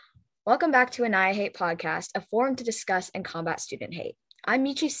Welcome back to Annihilate Hate podcast, a forum to discuss and combat student hate. I'm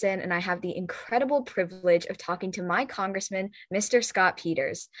Michi and I have the incredible privilege of talking to my congressman, Mr. Scott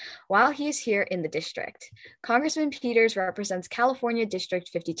Peters, while he is here in the district. Congressman Peters represents California District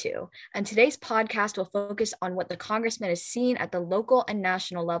 52, and today's podcast will focus on what the congressman has seen at the local and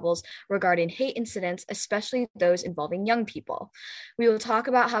national levels regarding hate incidents, especially those involving young people. We will talk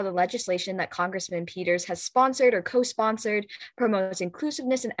about how the legislation that Congressman Peters has sponsored or co-sponsored promotes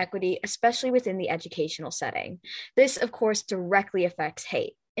inclusiveness and equity, especially within the educational setting. This, of course, directly affects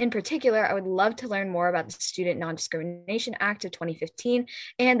hate. In particular, I would love to learn more about the Student Non-Discrimination Act of 2015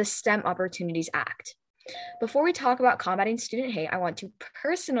 and the STEM Opportunities Act. Before we talk about combating student hate, I want to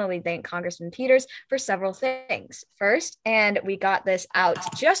personally thank Congressman Peters for several things. First, and we got this out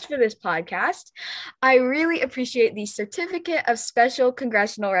just for this podcast, I really appreciate the Certificate of Special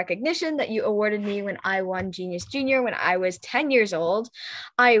Congressional Recognition that you awarded me when I won Genius Junior when I was 10 years old.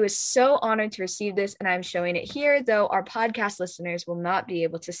 I was so honored to receive this, and I'm showing it here, though our podcast listeners will not be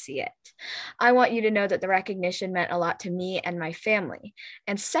able to see it. I want you to know that the recognition meant a lot to me and my family.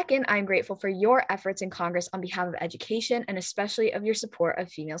 And second, I'm grateful for your efforts in Congress on behalf of education and especially of your support of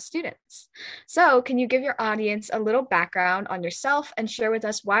female students. So, can you give your audience a little background on yourself and share with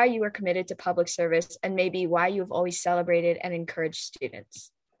us why you are committed to public service and maybe why you've always celebrated and encouraged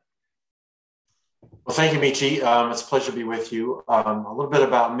students? Well, thank you, Michi. It's a pleasure to be with you. A little bit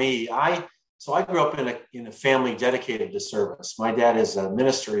about me. I grew up in a family dedicated to service. My dad is a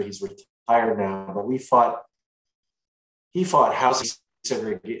minister. He's retired now, but he fought housing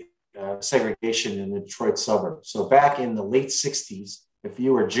segregation in the Detroit suburbs. So back in the late 60s, if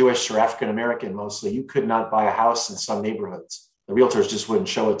you were Jewish or African-American mostly, you could not buy a house in some neighborhoods. The realtors just wouldn't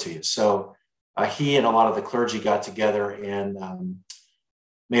show it to you. So he and a lot of the clergy got together and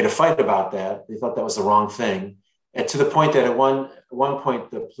made a fight about that. They thought that was the wrong thing. And to the point that at one point,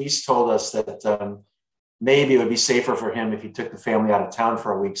 the police told us that maybe it would be safer for him if he took the family out of town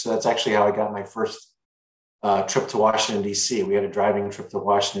for a week. So that's actually how I got my first trip to Washington, D.C. We had a driving trip to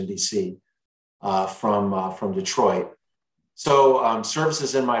Washington, D.C. From Detroit. So service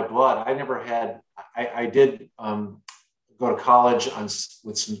is in my blood. I did go to college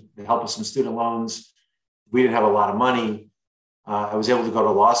with the help of some student loans. We didn't have a lot of money. I was able to go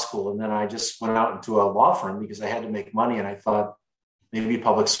to law school, and then I just went out into a law firm because I had to make money, and I thought maybe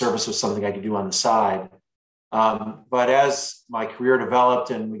public service was something I could do on the side. But as my career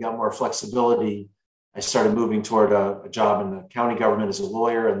developed and we got more flexibility, I started moving toward a job in the county government as a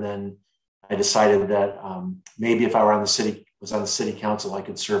lawyer, and then I decided that maybe if I was on the city council, I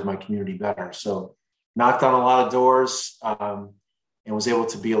could serve my community better. So knocked on a lot of doors and was able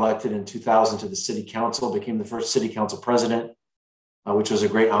to be elected in 2000 to the city council, became the first city council president, which was a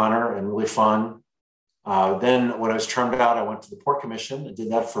great honor and really fun. Then when I was termed out, I went to the Port Commission and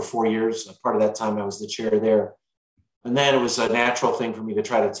did that for 4 years. Part of that time, I was the chair there. And then it was a natural thing for me to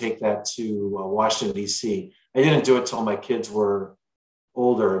try to take that to Washington, D.C. I didn't do it till my kids were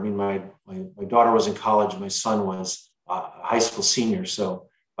older. I mean, my daughter was in college. My son was a high school senior. So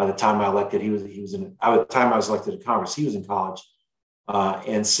by the time I elected, by the time I was elected to Congress, he was in college.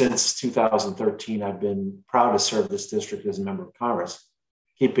 And since 2013, I've been proud to serve this district as a member of Congress,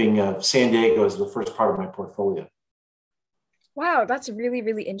 keeping San Diego as the first part of my portfolio. Wow, that's really,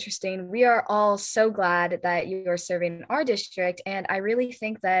 really interesting. We are all so glad that you're serving our district. And I really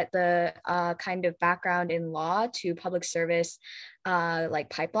think that the kind of background in law to public service, like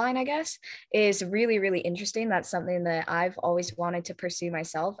pipeline, I guess, is really, really interesting. That's something that I've always wanted to pursue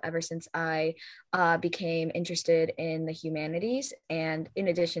myself ever since I became interested in the humanities and in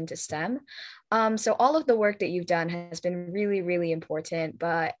addition to STEM. So all of the work that you've done has been really, really important.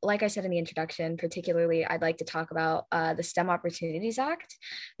 But like I said in the introduction, particularly, I'd like to talk about the STEM Opportunities Act,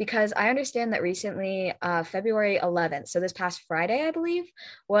 because I understand that recently, February 11th, so this past Friday, I believe,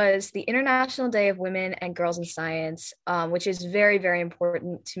 was the International Day of Women and Girls in Science, which is very, very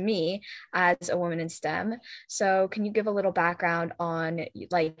important to me as a woman in STEM. So can you give a little background on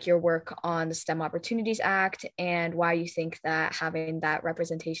like your work on the STEM Opportunities Act and why you think that having that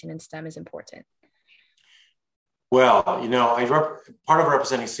representation in STEM is important? Well, part of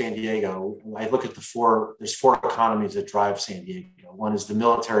representing San Diego, I look at there's four economies that drive San Diego. One is the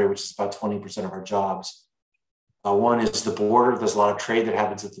military, which is about 20% of our jobs. One is the border. There's a lot of trade that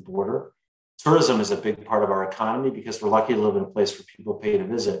happens at the border. Tourism is a big part of our economy because we're lucky to live in a place where people pay to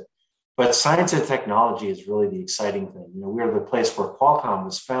visit. But science and technology is really the exciting thing. We're the place where Qualcomm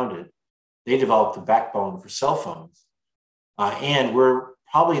was founded. They developed the backbone for cell phones. And we're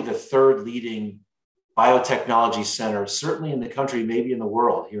probably the third leading biotechnology center, certainly in the country, maybe in the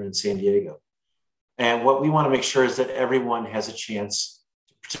world, here in San Diego. And what we want to make sure is that everyone has a chance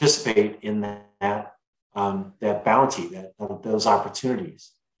to participate in that bounty, those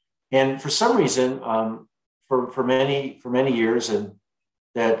opportunities. And for some reason, for many years, and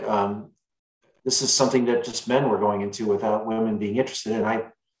that this is something that just men were going into without women being interested in. I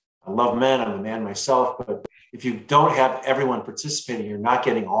love men. I'm a man myself, but if you don't have everyone participating, you're not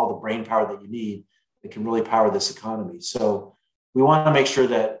getting all the brain power that you need that can really power this economy. So we want to make sure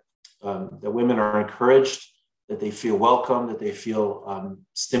that that women are encouraged, that they feel welcome, that they feel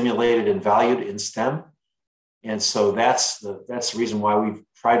stimulated and valued in STEM. And so that's the reason why we've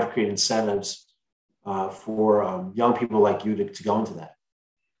tried to create incentives for young people like you to go into that.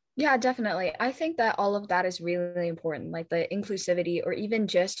 Yeah, definitely. I think that all of that is really important, like the inclusivity, or even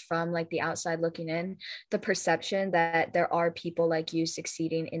just from like the outside looking in, the perception that there are people like you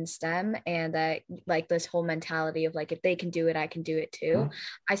succeeding in STEM, and that like this whole mentality of like, if they can do it, I can do it too. Mm-hmm.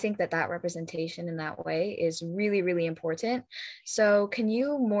 I think that that representation in that way is really, really important. So can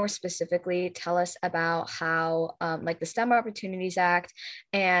you more specifically tell us about how like the STEM Opportunities Act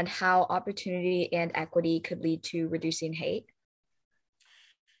and how opportunity and equity could lead to reducing hate?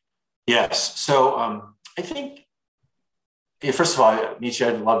 Yes. So I think, first of all, Michi,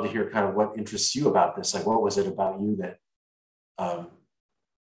 I'd love to hear kind of what interests you about this. Like, what was it about you that,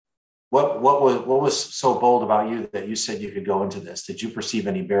 what was so bold about you that you said you could go into this? Did you perceive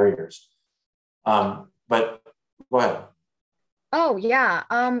any barriers? But go ahead. Oh, yeah.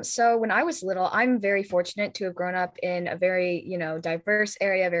 So when I was little, I'm very fortunate to have grown up in a very, diverse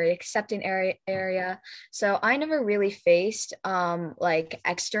area, very accepting area. So I never really faced like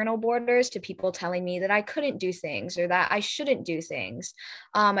external borders to people telling me that I couldn't do things or that I shouldn't do things.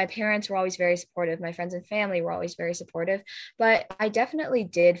 My parents were always very supportive. My friends and family were always very supportive. But I definitely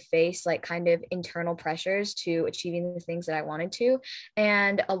did face like kind of internal pressures to achieving the things that I wanted to.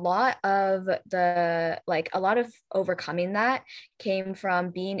 And a lot of overcoming that came from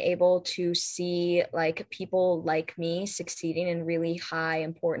being able to see like people like me succeeding in really high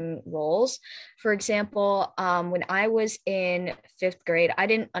important roles. For example, when I was in 5th grade, I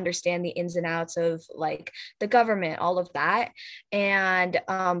didn't understand the ins and outs of like the government, all of that. And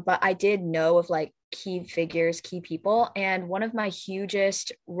but I did know of like key figures, key people. And one of my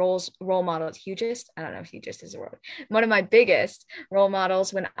role models, I don't know if hugest is a word. One of my biggest role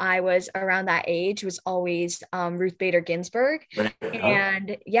models when I was around that age was always Ruth Bader Ginsburg.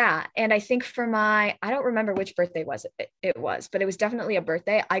 And yeah, and I think I don't remember which birthday it was, but it was definitely a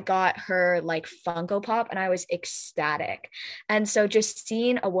birthday. I got her like Funko Pop and I was ecstatic. And so just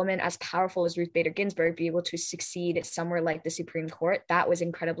seeing a woman as powerful as Ruth Bader Ginsburg be able to succeed somewhere like the Supreme Court, that was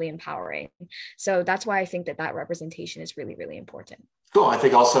incredibly empowering. So that's why I think that representation is really, really important. Cool. I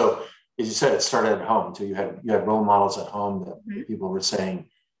think also, as you said, it started at home too. You had role models at home that mm-hmm. people were saying,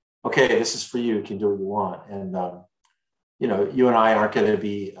 okay, this is for you. You can do what you want. And, you and I aren't going to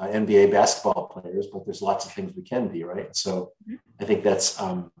be NBA basketball players, but there's lots of things we can be, right? So mm-hmm. I think that's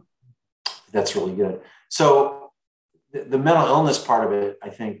really good. So the mental illness part of it, I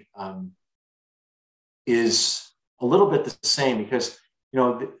think, is a little bit the same because,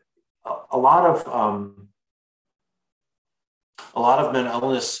 a lot of mental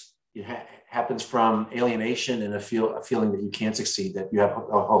illness happens from alienation and a feeling that you can't succeed, that you have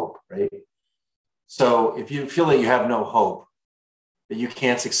no hope, right? So if you feel that you have no hope, that you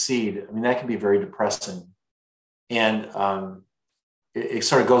can't succeed, I mean, that can be very depressing. And it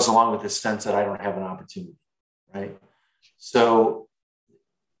sort of goes along with the sense that I don't have an opportunity, right? So,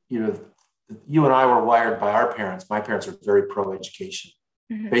 you and I were wired by our parents. My parents were very pro-education.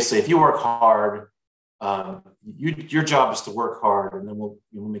 Mm-hmm. Basically, if you work hard, your job is to work hard, and then we'll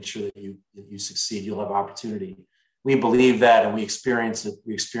make sure that you succeed. You'll have opportunity. We believe that, and we experience it.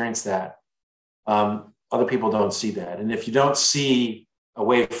 We experience that. Other people don't see that, and if you don't see a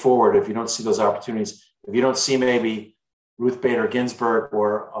way forward, if you don't see those opportunities, if you don't see maybe Ruth Bader Ginsburg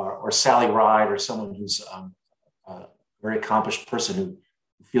or Sally Ride or someone who's a very accomplished person who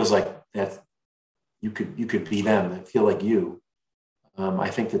feels like that you could be them, that feel like you. I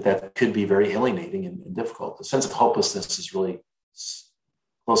think that could be very alienating and difficult. The sense of hopelessness is really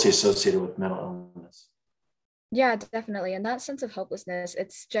closely associated with mental illness. Yeah, definitely. And that sense of hopelessness,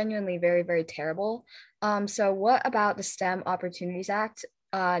 it's genuinely very, very terrible. So what about the STEM Opportunities Act?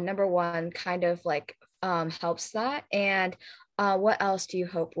 Number one, kind of like helps that. And what else do you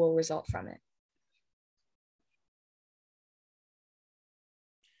hope will result from it?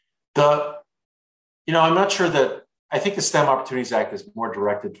 I'm not sure that, I think the STEM Opportunities Act is more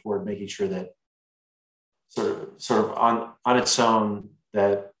directed toward making sure that sort of on its own,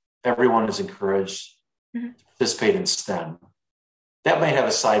 that everyone is encouraged mm-hmm. to participate in STEM. That might have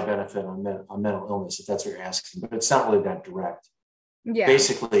a side benefit on mental illness, if that's what you're asking, but it's not really that direct. Yeah.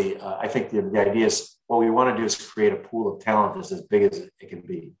 Basically, I think the idea is what we want to do is create a pool of talent that's as big as it can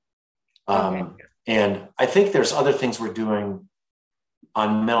be. Okay. And I think there's other things we're doing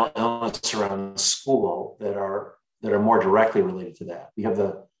on mental illness around school that are more directly related to that. We have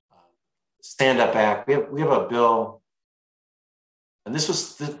the Stand Up Act. We have a bill, and this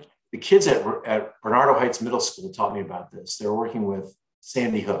was the kids at Bernardo Heights Middle School taught me about this. They were working with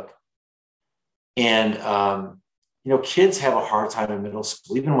Sandy Hook, and kids have a hard time in middle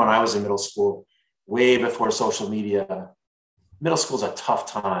school. Even when I was in middle school, way before social media, middle school is a tough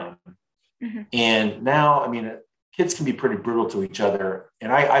time. Mm-hmm. And now, kids can be pretty brutal to each other.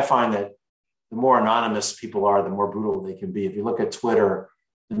 And I find that the more anonymous people are, the more brutal they can be. If you look at Twitter,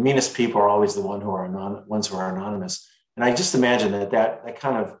 the meanest people are always the ones who are anonymous. And I just imagine that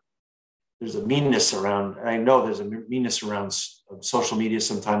kind of, there's a meanness around, I know there's a meanness around social media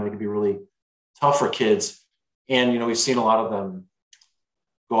sometimes. It can be really tough for kids. And, we've seen a lot of them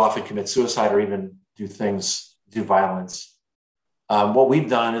go off and commit suicide or even do violence. What we've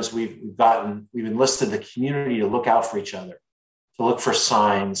done is we've enlisted the community to look out for each other, to look for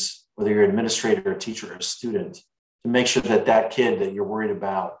signs, whether you're an administrator, a teacher, or a student, to make sure that kid that you're worried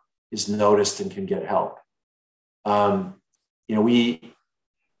about is noticed and can get help. I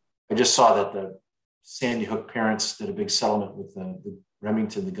just saw that the Sandy Hook parents did a big settlement with the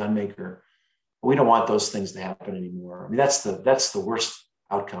Remington, the gun maker. We don't want those things to happen anymore. That's the worst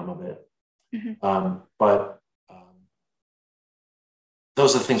outcome of it. Mm-hmm. But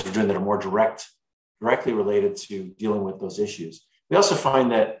those are the things we're doing that are more directly related to dealing with those issues. We also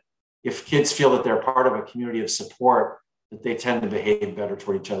find that if kids feel that they're part of a community of support, that they tend to behave better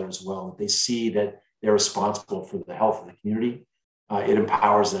toward each other as well. They see that they're responsible for the health of the community. It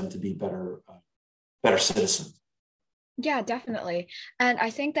empowers them to be better citizens. Yeah, definitely. And I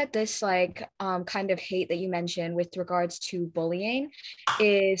think that this kind of hate that you mentioned with regards to bullying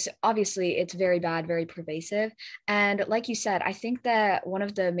is obviously it's very bad, very pervasive. And like you said, I think that one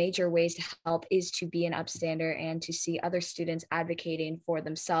of the major ways to help is to be an upstander and to see other students advocating for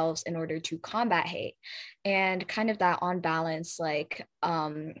themselves in order to combat hate. And kind of that on balance set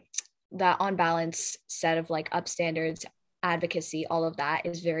of upstanders, advocacy, all of that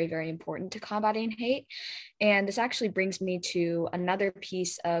is very, very important to combating hate. And this actually brings me to another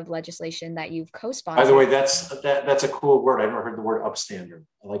piece of legislation that you've co-sponsored. By the way, that's a cool word. I've never heard the word upstander.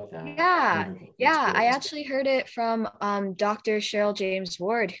 I like that. Yeah. I actually heard it from Dr. Cheryl James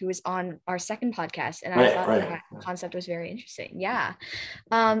Ward, who was on our second podcast. And I thought that concept was very interesting. Yeah.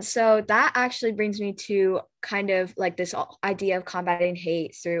 So that actually brings me to kind of this idea of combating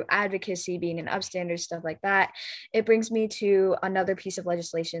hate through advocacy, being an upstander, stuff like that. It brings me to another piece of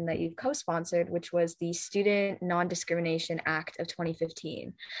legislation that you've co-sponsored, which was the Student Non-Discrimination Act of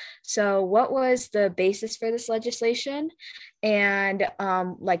 2015. So what was the basis for this legislation? And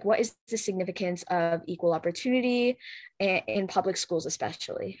what is the significance of equal opportunity in public schools,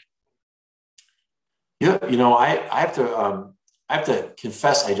 especially? Yeah, I have to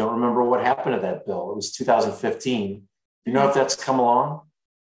confess, I don't remember what happened to that bill. It was 2015. Do you know if that's come along?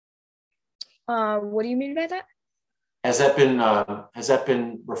 What do you mean by that? Has that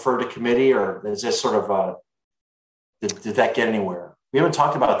been referred to committee, or is this sort of did that get anywhere? We haven't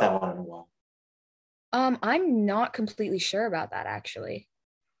talked about that one in a while. I'm not completely sure about that, actually.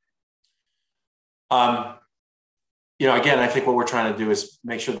 Again, I think what we're trying to do is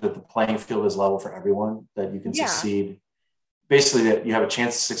make sure that the playing field is level for everyone, that you can succeed. Basically, that you have a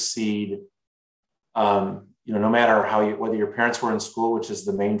chance to succeed. No matter whether your parents were in school, which is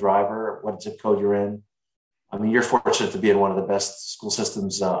the main driver, what zip code you're in. You're fortunate to be in one of the best school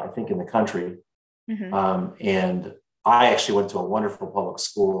systems, I think, in the country. Mm-hmm. And I actually went to a wonderful public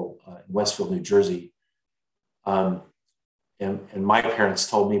school in Westfield, New Jersey. And my parents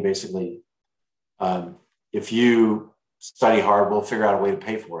told me basically, if you study hard, we'll figure out a way to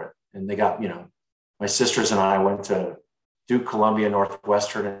pay for it. And they got, my sisters and I went to Duke, Columbia,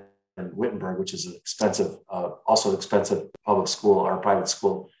 Northwestern, and Wittenberg, which is also an expensive public school or private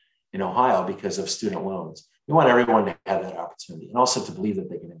school in Ohio because of student loans. We want everyone to have that opportunity and also to believe that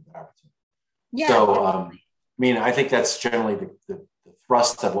they can have that opportunity. Yeah. So, I think that's generally the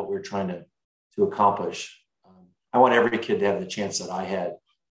thrust of what we're trying to accomplish. I want every kid to have the chance that I had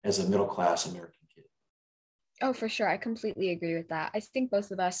as a middle-class American kid. Oh, for sure. I completely agree with that. I think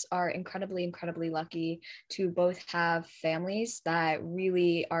both of us are incredibly, incredibly lucky to both have families that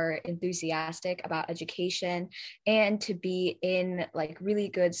really are enthusiastic about education and to be in really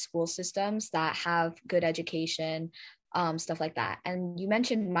good school systems that have good education stuff like that. And you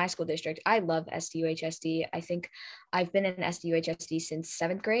mentioned my school district. I love SDUHSD. I think I've been in SDUHSD since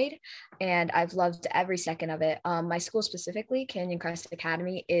 7th grade, and I've loved every second of it. My school specifically, Canyon Crest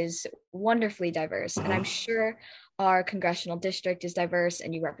Academy, is wonderfully diverse, and I'm sure our congressional district is diverse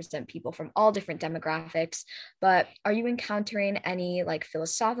and you represent people from all different demographics. But are you encountering any like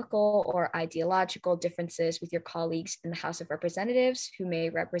philosophical or ideological differences with your colleagues in the House of Representatives who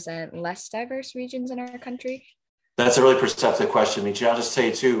may represent less diverse regions in our country? That's a really perceptive question, Michi. I'll just tell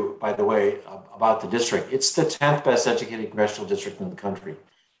you too, by the way, about the district. It's the 10th best educated congressional district in the country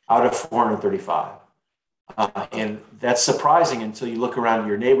out of 435. And that's surprising until you look around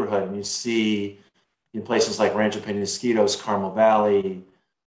your neighborhood and you see in places like Rancho Penasquitos, Carmel Valley,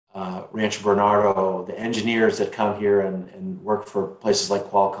 Rancho Bernardo, the engineers that come here and work for places like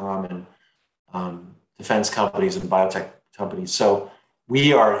Qualcomm and defense companies and biotech companies. So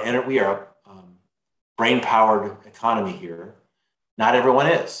we are a brain-powered economy here. Not everyone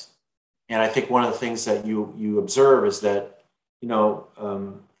is. And I think one of the things that you observe is that,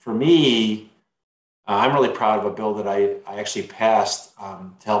 for me, I'm really proud of a bill that I actually passed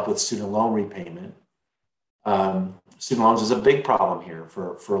to help with student loan repayment. Student loans is a big problem here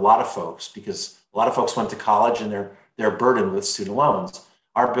for a lot of folks because a lot of folks went to college and they're burdened with student loans.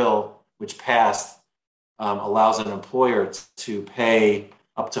 Our bill, which passed, allows an employer to pay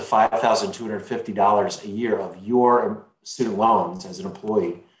up to $5,250 a year of your student loans as an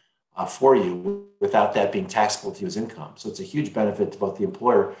employee for you without that being taxable to you as income. So it's a huge benefit to both the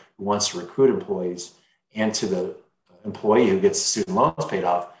employer who wants to recruit employees and to the employee who gets the student loans paid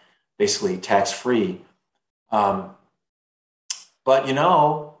off, basically tax-free. But in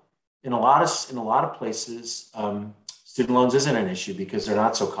a lot of places, student loans isn't an issue because they're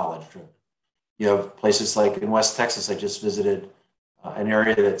not so college driven. You have places like in West Texas. I just visited an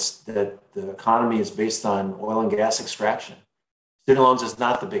area that the economy is based on oil and gas extraction. Student loans is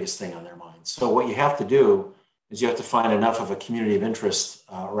not the biggest thing on their minds. So what you have to do is you have to find enough of a community of interest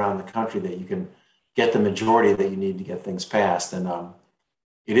around the country that you can get the majority that you need to get things passed. And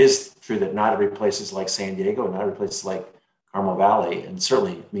it is true that not every place is like San Diego, and not every place is like Carmel Valley. And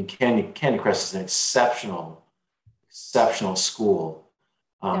certainly, Canyon Crest is an exceptional school,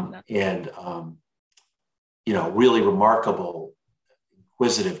 and really remarkable,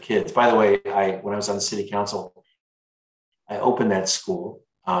 inquisitive kids. By the way, when I was on the city council, I opened that school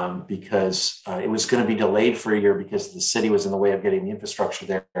because it was going to be delayed for a year because the city was in the way of getting the infrastructure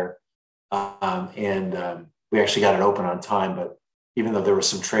there. And we actually got it open on time, but even though there were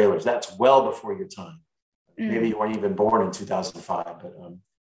some trailers, that's well before your time. Maybe you weren't even born in 2005,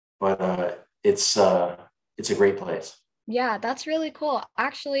 but it's a great place. Yeah, that's really cool.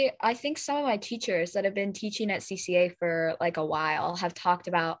 Actually, I think some of my teachers that have been teaching at CCA for like a while have talked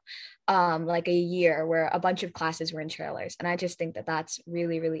about like a year where a bunch of classes were in trailers. And I just think that that's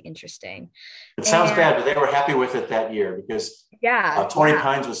really, really interesting. It sounds bad, but they were happy with it that year because Torrey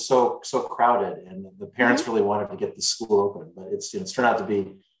Pines was so crowded and the parents really wanted to get the school open. But it's turned out to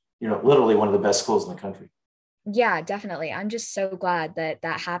be, literally one of the best schools in the country. Yeah, definitely. I'm just so glad that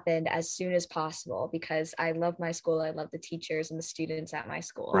happened as soon as possible because I love my school. I love the teachers and the students at my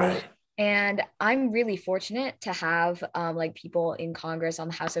school. Right. And I'm really fortunate to have like people in Congress, on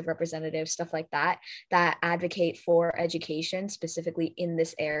the House of Representatives, stuff like that advocate for education specifically in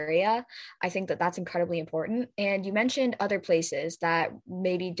this area. I think that that's incredibly important. And you mentioned other places that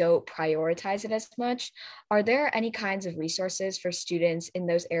maybe don't prioritize it as much. Are there any kinds of resources for students in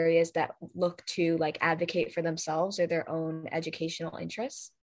those areas that look to like advocate for themselves or their own educational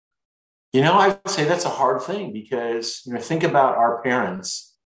interests? I would say that's a hard thing because, think about our parents.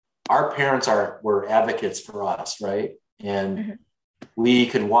 Our parents were advocates for us, right? And we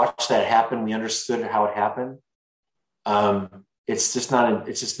could watch that happen. We understood how it happened. It's just not,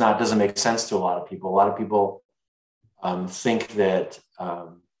 doesn't make sense to a lot of people. A lot of people think that,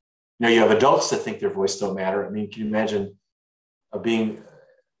 you have adults that think their voice don't matter. I mean, can you imagine being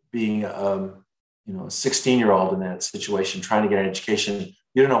a 16-year-old in that situation, trying to get an education?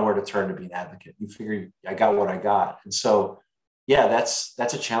 You don't know where to turn to be an advocate. You figure I got what I got. And so, yeah, that's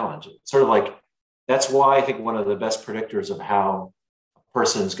a challenge. It's sort of like, that's why I think one of the best predictors of how a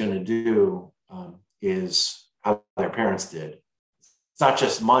person's going to do is how their parents did. It's not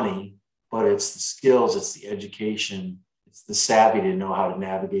just money, but it's the skills, it's the education, it's the savvy to know how to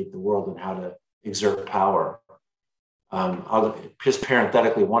navigate the world and how to exert power. Just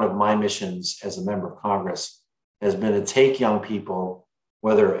parenthetically, one of my missions as a member of Congress has been to take young people,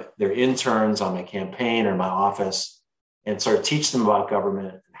 whether they're interns on my campaign or my office, and sort of teach them about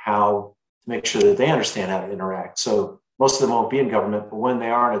government and how to make sure that they understand how to interact. So most of them won't be in government, but when they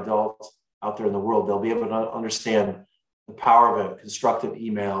are an adult out there in the world, they'll be able to understand the power of a constructive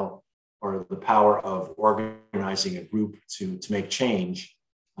email or the power of organizing a group to make change.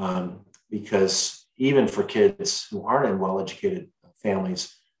 Because even for kids who aren't in well-educated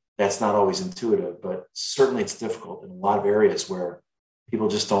families, that's not always intuitive, but certainly it's difficult in a lot of areas where people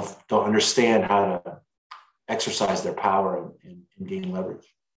just don't understand how to exercise their power and gain leverage.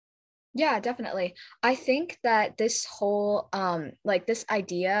 Yeah, definitely. I think that this whole like this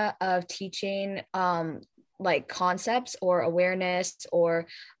idea of teaching like concepts or awareness or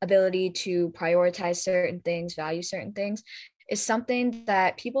ability to prioritize certain things, value certain things is something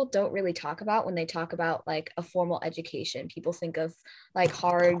that people don't really talk about when they talk about like a formal education. People think of like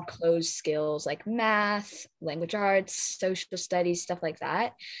hard closed skills like math, language arts, social studies, stuff like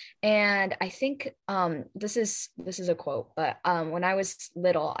that. And I think this is a quote, but when I was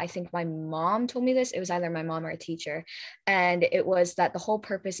little, I think my mom told me this. It was either my mom or a teacher, and it was that the whole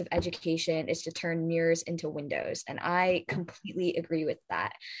purpose of education is to turn mirrors into windows. And I completely agree with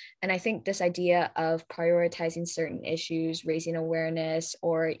that. And I think this idea of prioritizing certain issues, raising awareness,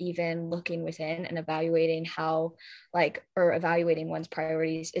 or even looking within and evaluating evaluating one's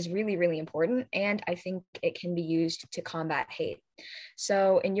priorities is really, really important. And I think it can be used to combat hate.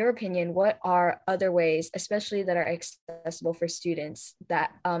 So in your opinion, what are other ways, especially that are accessible for students,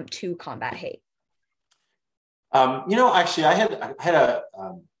 that to combat hate? Actually, I had a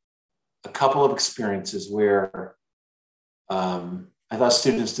couple of experiences where I thought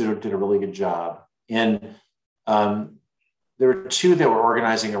students did a really good job. And there were two that were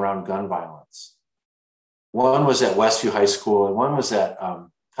organizing around gun violence. One was at Westview High School, and one was at,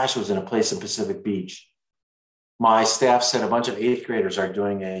 it was in a place in Pacific Beach. My staff said a bunch of eighth graders are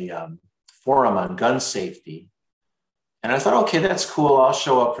doing a forum on gun safety. And I thought, okay, that's cool. I'll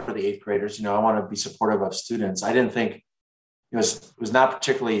show up for the eighth graders. I want to be supportive of students. I didn't think it was not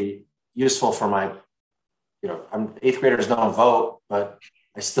particularly useful for my, eighth graders don't vote, but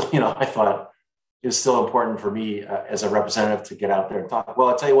I still, I thought it was still important for me as a representative to get out there and talk. Well,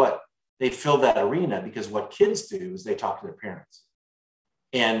 I'll tell you what, they filled that arena because what kids do is they talk to their parents.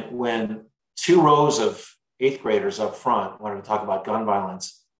 And when 2 rows of eighth graders up front wanted to talk about gun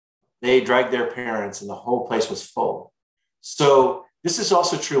violence, they dragged their parents and the whole place was full. So this is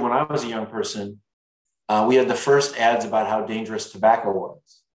also true when I was a young person. We had the first ads about how dangerous tobacco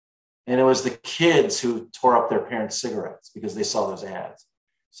was. And it was the kids who tore up their parents' cigarettes because they saw those ads.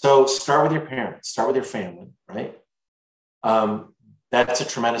 So start with your parents, start with your family, right? That's a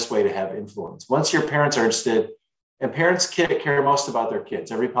tremendous way to have influence. Once your parents are interested, and parents care most about their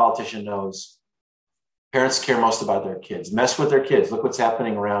kids. Every politician knows parents care most about their kids. Mess with their kids. Look what's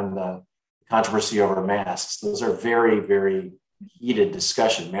happening around the controversy over masks. Those are very, very heated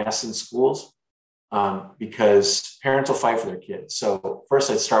discussion. Masks in schools, because parents will fight for their kids. So first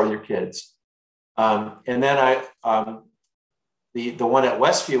I'd start with your kids. And then the one at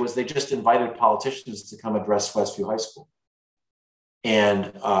Westview was they just invited politicians to come address Westview High School.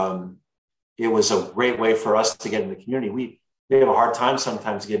 And it was a great way for us to get in the community. We have a hard time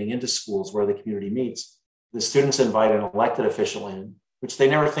sometimes getting into schools where the community meets. The students invite an elected official in, which they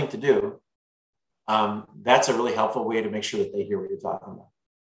never think to do. That's a really helpful way to make sure that they hear what you're talking about.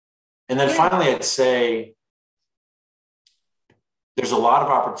 And then finally, I'd say there's a lot of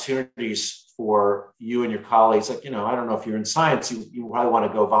opportunities for you and your colleagues. Like, I don't know if you're in science, you probably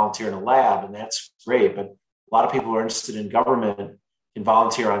want to go volunteer in a lab, and that's great. But a lot of people who are interested in government can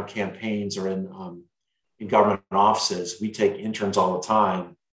volunteer on campaigns or in government offices. We take interns all the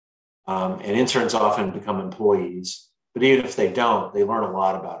time, and interns often become employees. But even if they don't, they learn a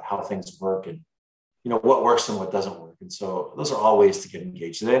lot about how things work and what works and what doesn't work. And so those are all ways to get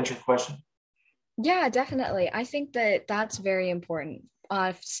engaged. Did that answer your question? Yeah, definitely. I think that that's very important.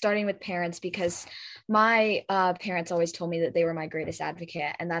 Starting with parents, because my parents always told me that they were my greatest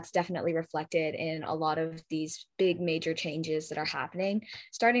advocate, and that's definitely reflected in a lot of these big major changes that are happening.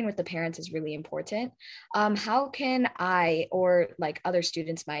 Starting with the parents is really important. How can I or like other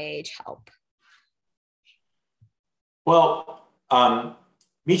students my age help? Well,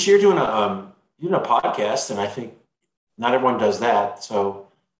 Michi, you're doing a podcast, and I think not everyone does that. So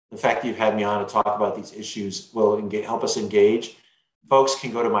the fact that you've had me on to talk about these issues will help us engage. Folks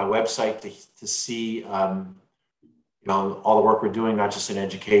can go to my website to see all the work we're doing, not just in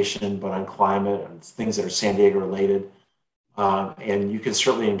education, but on climate and things that are San Diego related. And you can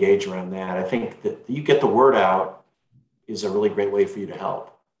certainly engage around that. I think that you get the word out is a really great way for you to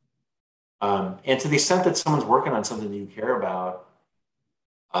help. And to the extent that someone's working on something that you care about,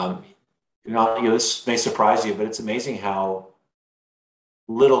 this may surprise you, but it's amazing how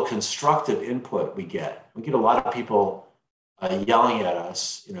little constructive input we get. We get a lot of people yelling at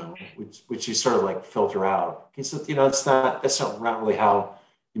us, which you sort of like filter out. Because, that's not really how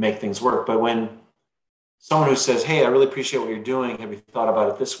you make things work. But when someone who says, hey, I really appreciate what you're doing, have you thought about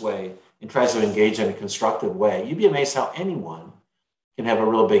it this way, and tries to engage in a constructive way, you'd be amazed how anyone can have a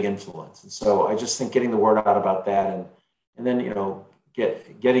real big influence. And so I just think getting the word out about that, and then,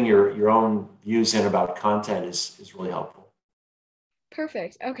 getting your own views in about content is really helpful.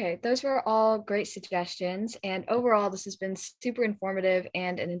 Perfect. Okay, those were all great suggestions. And overall, this has been super informative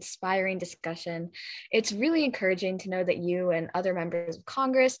and an inspiring discussion. It's really encouraging to know that you and other members of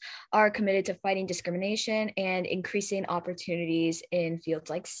Congress are committed to fighting discrimination and increasing opportunities in fields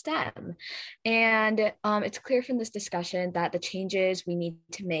like STEM. And it's clear from this discussion that the changes we need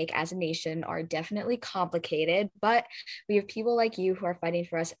to make as a nation are definitely complicated, but we have people like you who are fighting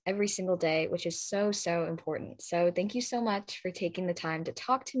for us every single day, which is so, so important. So thank you so much for taking the time to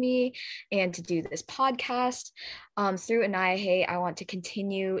talk to me and to do this podcast. Through Annihilate Hate, I want to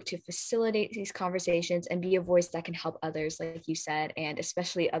continue to facilitate these conversations and be a voice that can help others, like you said, and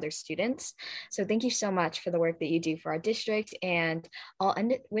especially other students. So thank you so much for the work that you do for our district. And I'll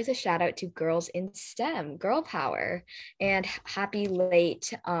end it with a shout out to Girls in STEM, Girl Power, and happy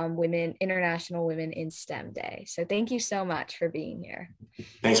late International Women in STEM Day. So thank you so much for being here.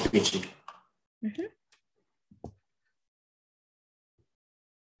 Thanks, Michi.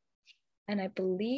 And I believe